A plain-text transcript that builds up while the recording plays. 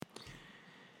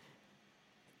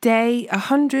Day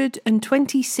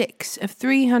 126 of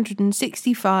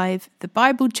 365, the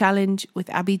Bible Challenge with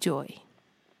Abi Joy.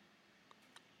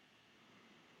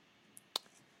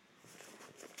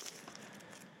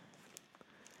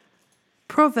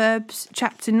 Proverbs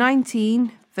chapter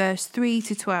 19, verse 3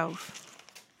 to 12.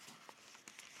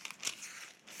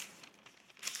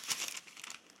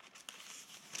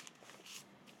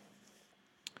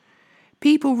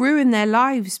 People ruin their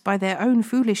lives by their own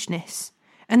foolishness,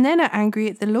 and then are angry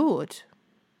at the Lord.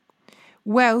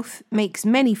 Wealth makes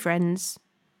many friends,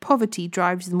 poverty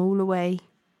drives them all away.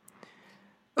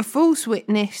 A false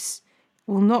witness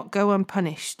will not go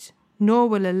unpunished, nor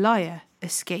will a liar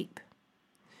escape.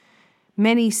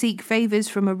 Many seek favours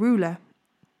from a ruler.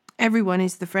 Everyone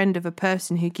is the friend of a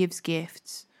person who gives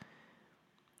gifts.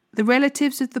 The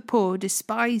relatives of the poor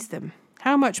despise them.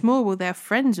 How much more will their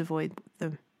friends avoid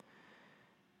them?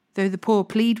 Though the poor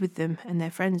plead with them and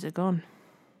their friends are gone.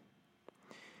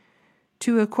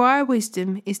 To acquire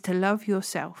wisdom is to love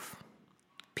yourself.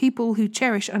 People who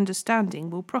cherish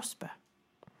understanding will prosper.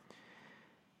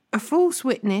 A false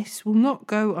witness will not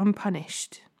go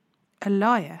unpunished. A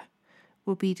liar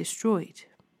will be destroyed.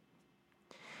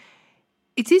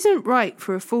 It isn't right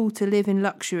for a fool to live in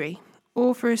luxury,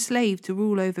 or for a slave to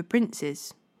rule over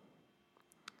princes.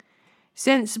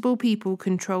 Sensible people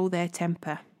control their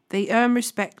temper. They earn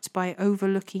respect by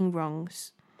overlooking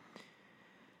wrongs.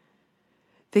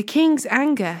 The king's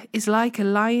anger is like a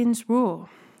lion's roar,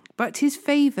 but his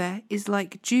favour is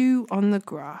like dew on the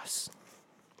grass.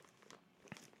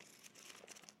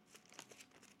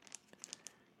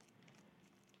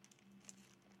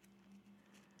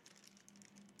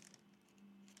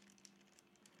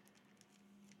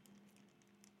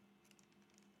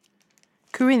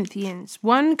 Corinthians,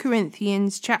 1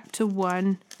 Corinthians chapter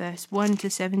 1, verse 1 to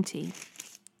 17.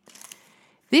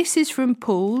 This is from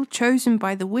Paul, chosen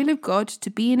by the will of God to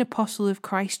be an apostle of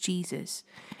Christ Jesus,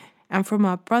 and from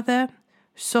our brother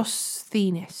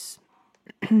Sosthenes.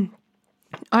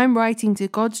 I'm writing to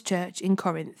God's church in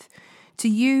Corinth, to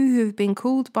you who have been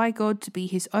called by God to be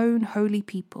his own holy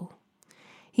people.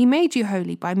 He made you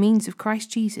holy by means of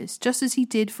Christ Jesus, just as he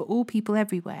did for all people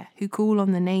everywhere who call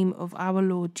on the name of our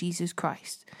Lord Jesus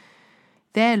Christ,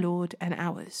 their Lord and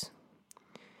ours.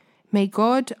 May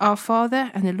God, our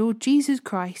Father, and the Lord Jesus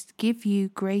Christ give you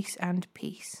grace and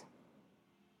peace.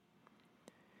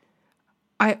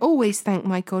 I always thank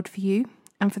my God for you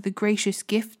and for the gracious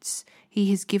gifts he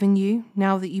has given you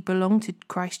now that you belong to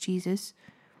Christ Jesus.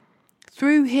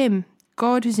 Through him,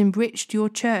 God has enriched your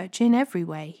church in every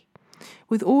way,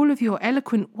 with all of your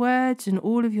eloquent words and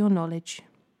all of your knowledge.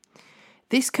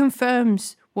 This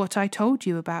confirms what I told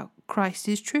you about Christ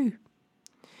is true.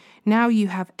 Now you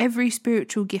have every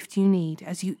spiritual gift you need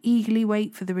as you eagerly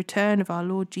wait for the return of our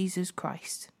Lord Jesus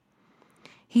Christ.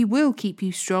 He will keep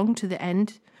you strong to the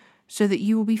end, so that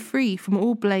you will be free from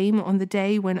all blame on the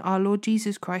day when our Lord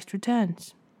Jesus Christ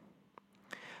returns.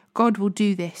 God will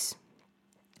do this,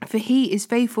 for he is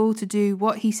faithful to do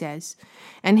what he says,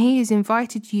 and he has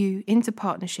invited you into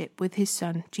partnership with his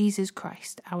Son, Jesus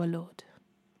Christ, our Lord.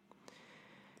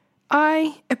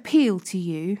 I appeal to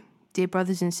you, dear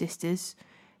brothers and sisters,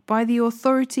 by the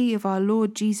authority of our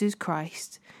Lord Jesus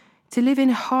Christ, to live in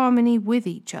harmony with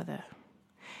each other.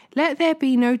 Let there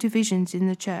be no divisions in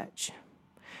the church.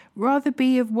 Rather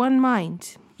be of one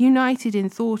mind, united in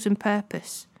thought and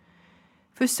purpose.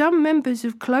 For some members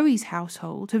of Chloe's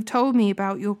household have told me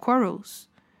about your quarrels.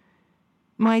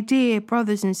 My dear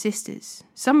brothers and sisters,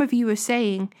 some of you are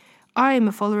saying, I am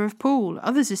a follower of Paul.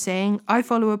 Others are saying, I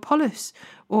follow Apollos,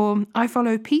 or I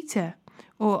follow Peter,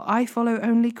 or I follow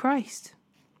only Christ.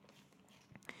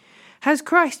 Has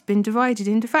Christ been divided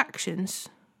into factions?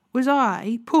 Was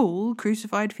I, Paul,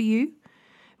 crucified for you?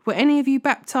 Were any of you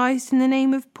baptized in the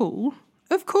name of Paul?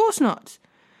 Of course not.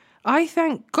 I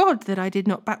thank God that I did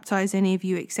not baptize any of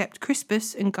you except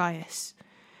Crispus and Gaius.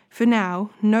 For now,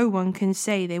 no one can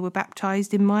say they were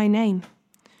baptized in my name.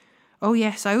 Oh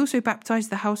yes, I also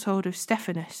baptized the household of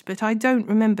Stephanus, but I don't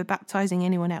remember baptizing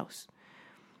anyone else.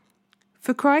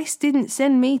 For Christ didn't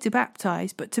send me to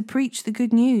baptize, but to preach the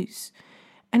good news,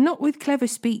 and not with clever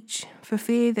speech, for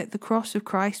fear that the cross of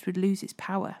Christ would lose its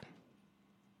power.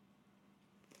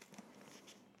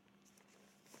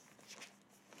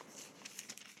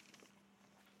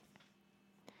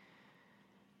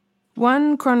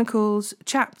 Chronicles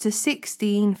chapter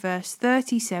 16 verse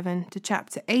 37 to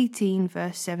chapter 18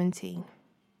 verse 17.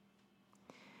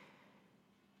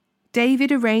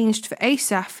 David arranged for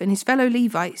Asaph and his fellow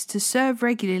Levites to serve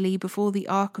regularly before the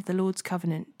Ark of the Lord's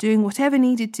Covenant, doing whatever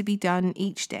needed to be done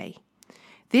each day.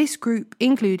 This group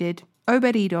included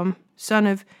Obed-Edom, son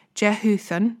of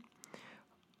Jehuthun,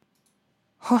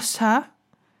 Hosha,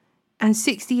 and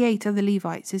 68 other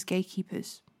Levites as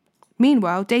gatekeepers.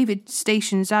 Meanwhile, David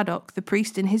stationed Zadok, the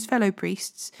priest, and his fellow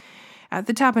priests at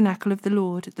the tabernacle of the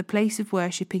Lord at the place of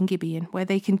worship in Gibeon, where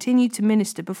they continued to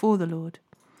minister before the Lord.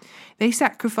 They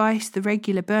sacrificed the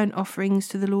regular burnt offerings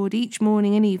to the Lord each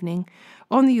morning and evening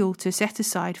on the altar set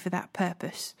aside for that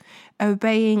purpose,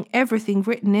 obeying everything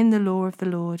written in the law of the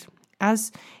Lord,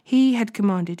 as he had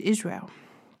commanded Israel.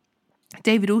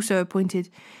 David also appointed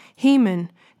Heman,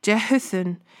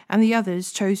 Jehuthun, and the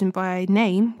others chosen by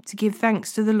name to give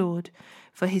thanks to the Lord,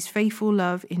 for his faithful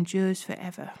love endures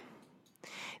forever.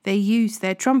 They used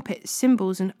their trumpets,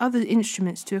 cymbals, and other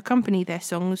instruments to accompany their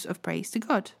songs of praise to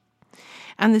God.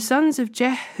 And the sons of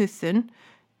Jeduthun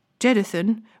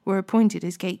were appointed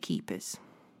as gatekeepers.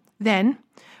 Then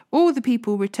all the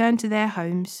people returned to their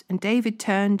homes, and David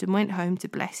turned and went home to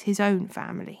bless his own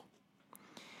family.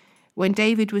 When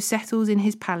David was settled in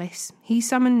his palace, he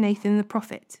summoned Nathan the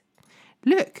prophet.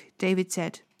 "Look," David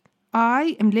said,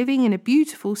 "I am living in a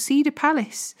beautiful cedar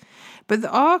palace, but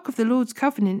the ark of the Lord's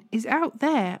covenant is out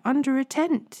there under a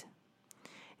tent."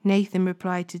 Nathan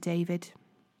replied to David,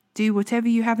 "Do whatever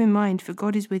you have in mind, for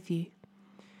God is with you."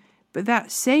 But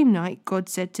that same night God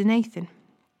said to Nathan,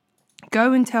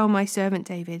 "Go and tell my servant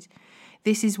David,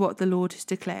 this is what the Lord has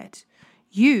declared.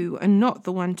 You are not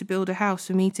the one to build a house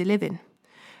for me to live in.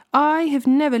 I have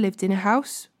never lived in a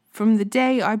house from the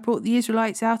day I brought the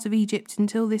Israelites out of Egypt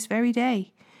until this very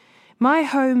day. My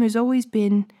home has always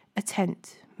been a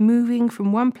tent, moving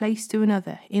from one place to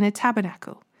another in a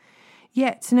tabernacle.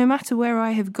 Yet, no matter where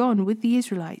I have gone with the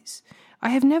Israelites, I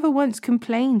have never once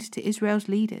complained to Israel's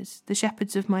leaders, the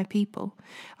shepherds of my people.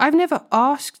 I've never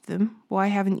asked them, 'Why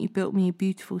haven't you built me a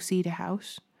beautiful cedar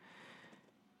house?'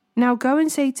 Now go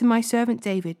and say to my servant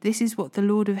David, this is what the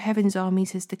Lord of heaven's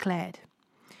armies has declared.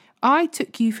 I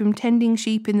took you from tending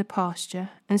sheep in the pasture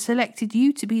and selected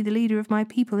you to be the leader of my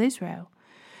people Israel.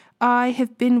 I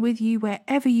have been with you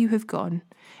wherever you have gone,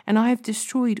 and I have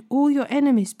destroyed all your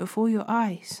enemies before your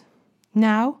eyes.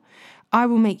 Now I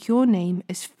will make your name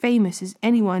as famous as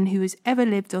anyone who has ever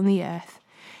lived on the earth,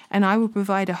 and I will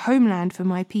provide a homeland for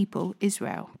my people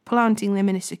Israel, planting them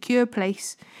in a secure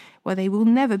place where they will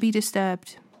never be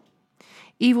disturbed.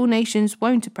 Evil nations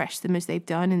won't oppress them as they've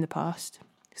done in the past,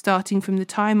 starting from the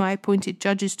time I appointed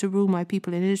judges to rule my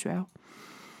people in Israel,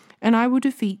 and I will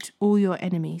defeat all your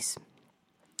enemies.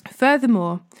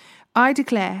 Furthermore, I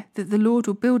declare that the Lord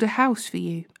will build a house for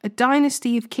you, a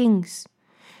dynasty of kings.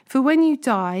 For when you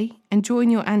die and join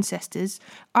your ancestors,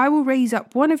 I will raise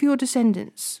up one of your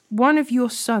descendants, one of your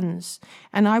sons,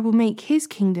 and I will make his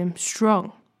kingdom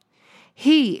strong.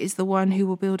 He is the one who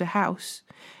will build a house,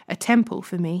 a temple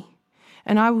for me,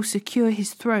 and I will secure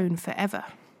his throne forever.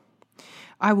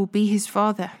 I will be his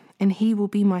father, and he will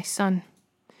be my son.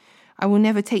 I will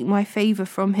never take my favor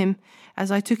from him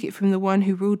as I took it from the one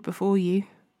who ruled before you.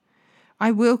 I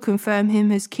will confirm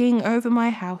him as king over my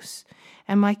house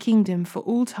and my kingdom for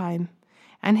all time,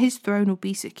 and his throne will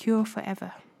be secure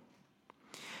forever."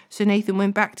 So Nathan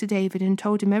went back to David and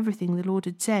told him everything the Lord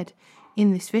had said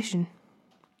in this vision.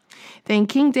 Then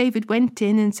King David went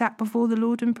in and sat before the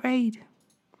Lord and prayed.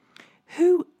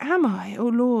 "Who am I, O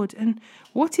Lord, and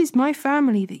what is my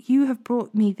family that you have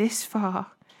brought me this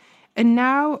far? And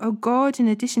now, O God, in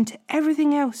addition to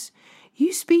everything else,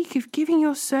 you speak of giving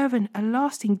your servant a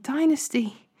lasting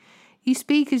dynasty. You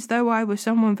speak as though I were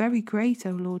someone very great,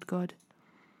 O Lord God.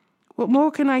 What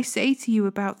more can I say to you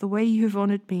about the way you have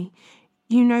honored me?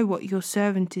 You know what your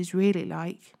servant is really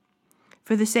like.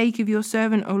 For the sake of your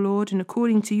servant, O Lord, and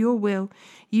according to your will,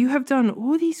 you have done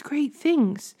all these great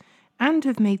things and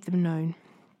have made them known.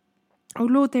 O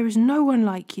Lord, there is no one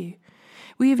like you.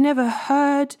 We have never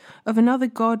heard of another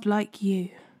God like you.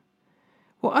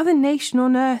 What other nation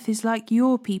on earth is like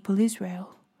your people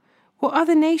Israel? What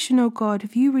other nation, O God,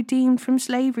 have you redeemed from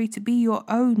slavery to be your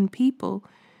own people?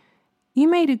 You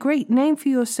made a great name for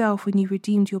yourself when you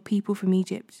redeemed your people from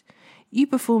Egypt. You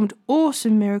performed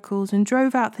awesome miracles and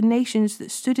drove out the nations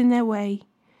that stood in their way.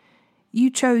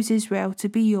 You chose Israel to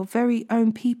be your very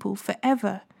own people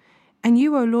forever, and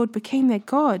you, O Lord, became their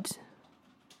God.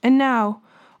 And now,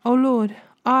 O Lord,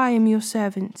 I am your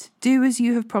servant. Do as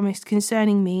you have promised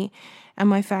concerning me and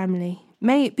my family.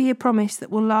 May it be a promise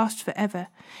that will last forever,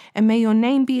 and may your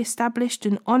name be established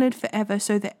and honored forever,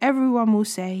 so that everyone will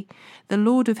say, 'The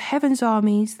Lord of heaven's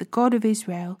armies, the God of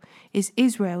Israel, is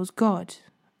Israel's God.'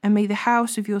 And may the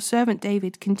house of your servant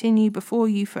David continue before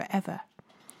you forever.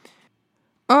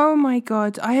 Oh my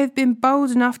God, I have been bold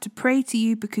enough to pray to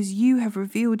you because you have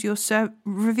revealed to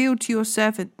your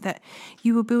servant that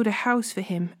you will build a house for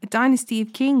him, a dynasty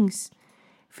of kings.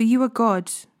 For you are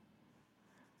God.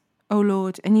 O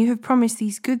Lord, and you have promised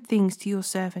these good things to your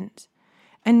servant.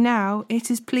 And now it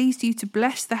has pleased you to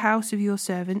bless the house of your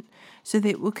servant, so that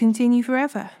it will continue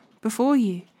forever before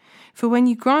you. For when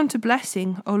you grant a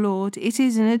blessing, O Lord, it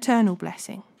is an eternal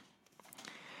blessing.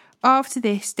 After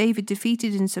this, David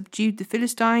defeated and subdued the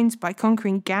Philistines by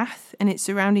conquering Gath and its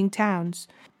surrounding towns.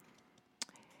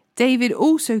 David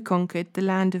also conquered the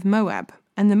land of Moab,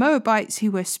 and the Moabites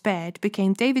who were spared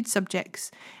became David's subjects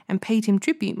and paid him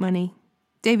tribute money.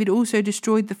 David also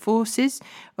destroyed the forces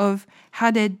of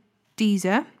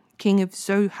Hadadezer, king of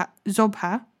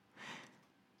Zobah,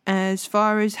 as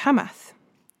far as Hamath.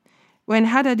 When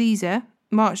Hadadezer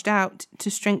marched out to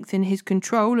strengthen his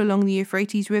control along the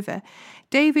Euphrates River,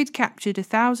 David captured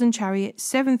 1,000 chariots,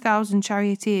 7,000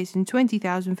 charioteers, and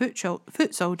 20,000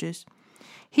 foot soldiers.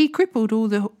 He crippled all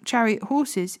the chariot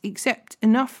horses except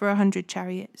enough for 100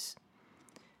 chariots.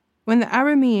 When the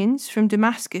Arameans from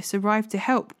Damascus arrived to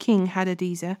help King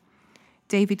Hadadezer,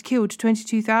 David killed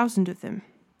 22,000 of them.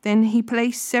 Then he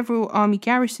placed several army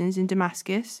garrisons in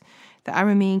Damascus, the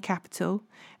Aramean capital,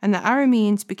 and the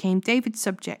Arameans became David's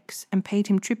subjects and paid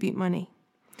him tribute money.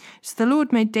 So the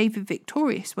Lord made David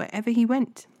victorious wherever he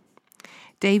went.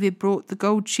 David brought the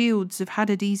gold shields of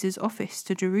Hadadezer's office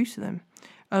to Jerusalem,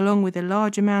 along with a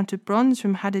large amount of bronze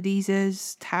from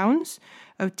Hadadezer's towns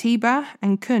of Tebah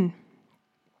and Kun.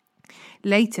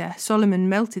 Later, Solomon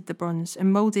melted the bronze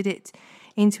and moulded it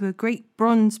into a great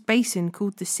bronze basin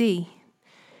called the sea,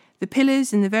 the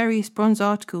pillars and the various bronze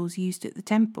articles used at the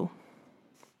temple.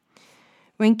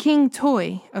 When King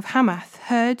Toi of Hamath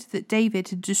heard that David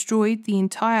had destroyed the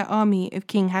entire army of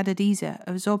King Hadadezer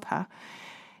of Zobah,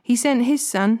 he sent his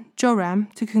son Joram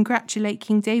to congratulate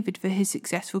King David for his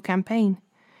successful campaign.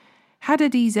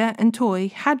 Hadadezer and Toi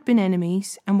had been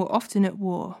enemies and were often at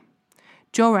war.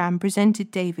 Joram presented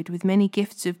David with many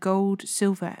gifts of gold,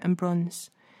 silver, and bronze.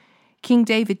 King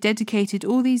David dedicated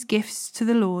all these gifts to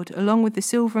the Lord, along with the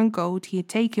silver and gold he had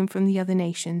taken from the other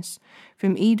nations,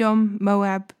 from Edom,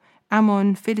 Moab,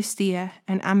 Ammon, Philistia,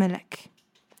 and Amalek.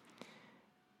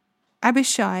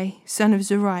 Abishai, son of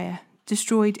Zeruiah,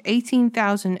 destroyed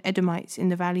 18,000 Edomites in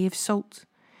the valley of Salt.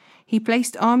 He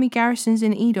placed army garrisons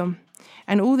in Edom,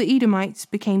 and all the Edomites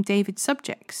became David's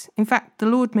subjects. In fact, the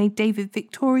Lord made David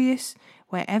victorious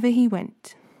wherever he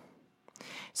went.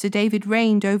 So David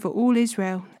reigned over all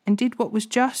Israel and did what was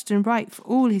just and right for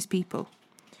all his people.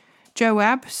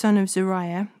 Joab, son of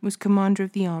Zeruiah, was commander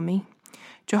of the army.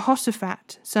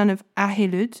 Jehoshaphat, son of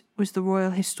Ahilud, was the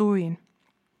royal historian.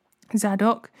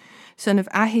 Zadok, son of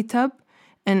Ahitub,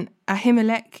 and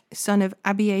Ahimelech, son of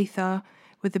Abiathar,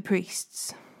 were the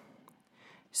priests.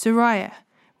 Sariah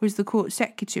was the court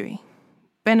secretary.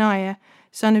 Benaiah,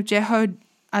 son of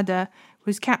Jehoiada,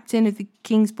 was captain of the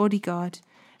king's bodyguard,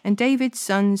 and David's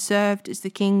sons served as the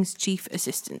king's chief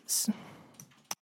assistants.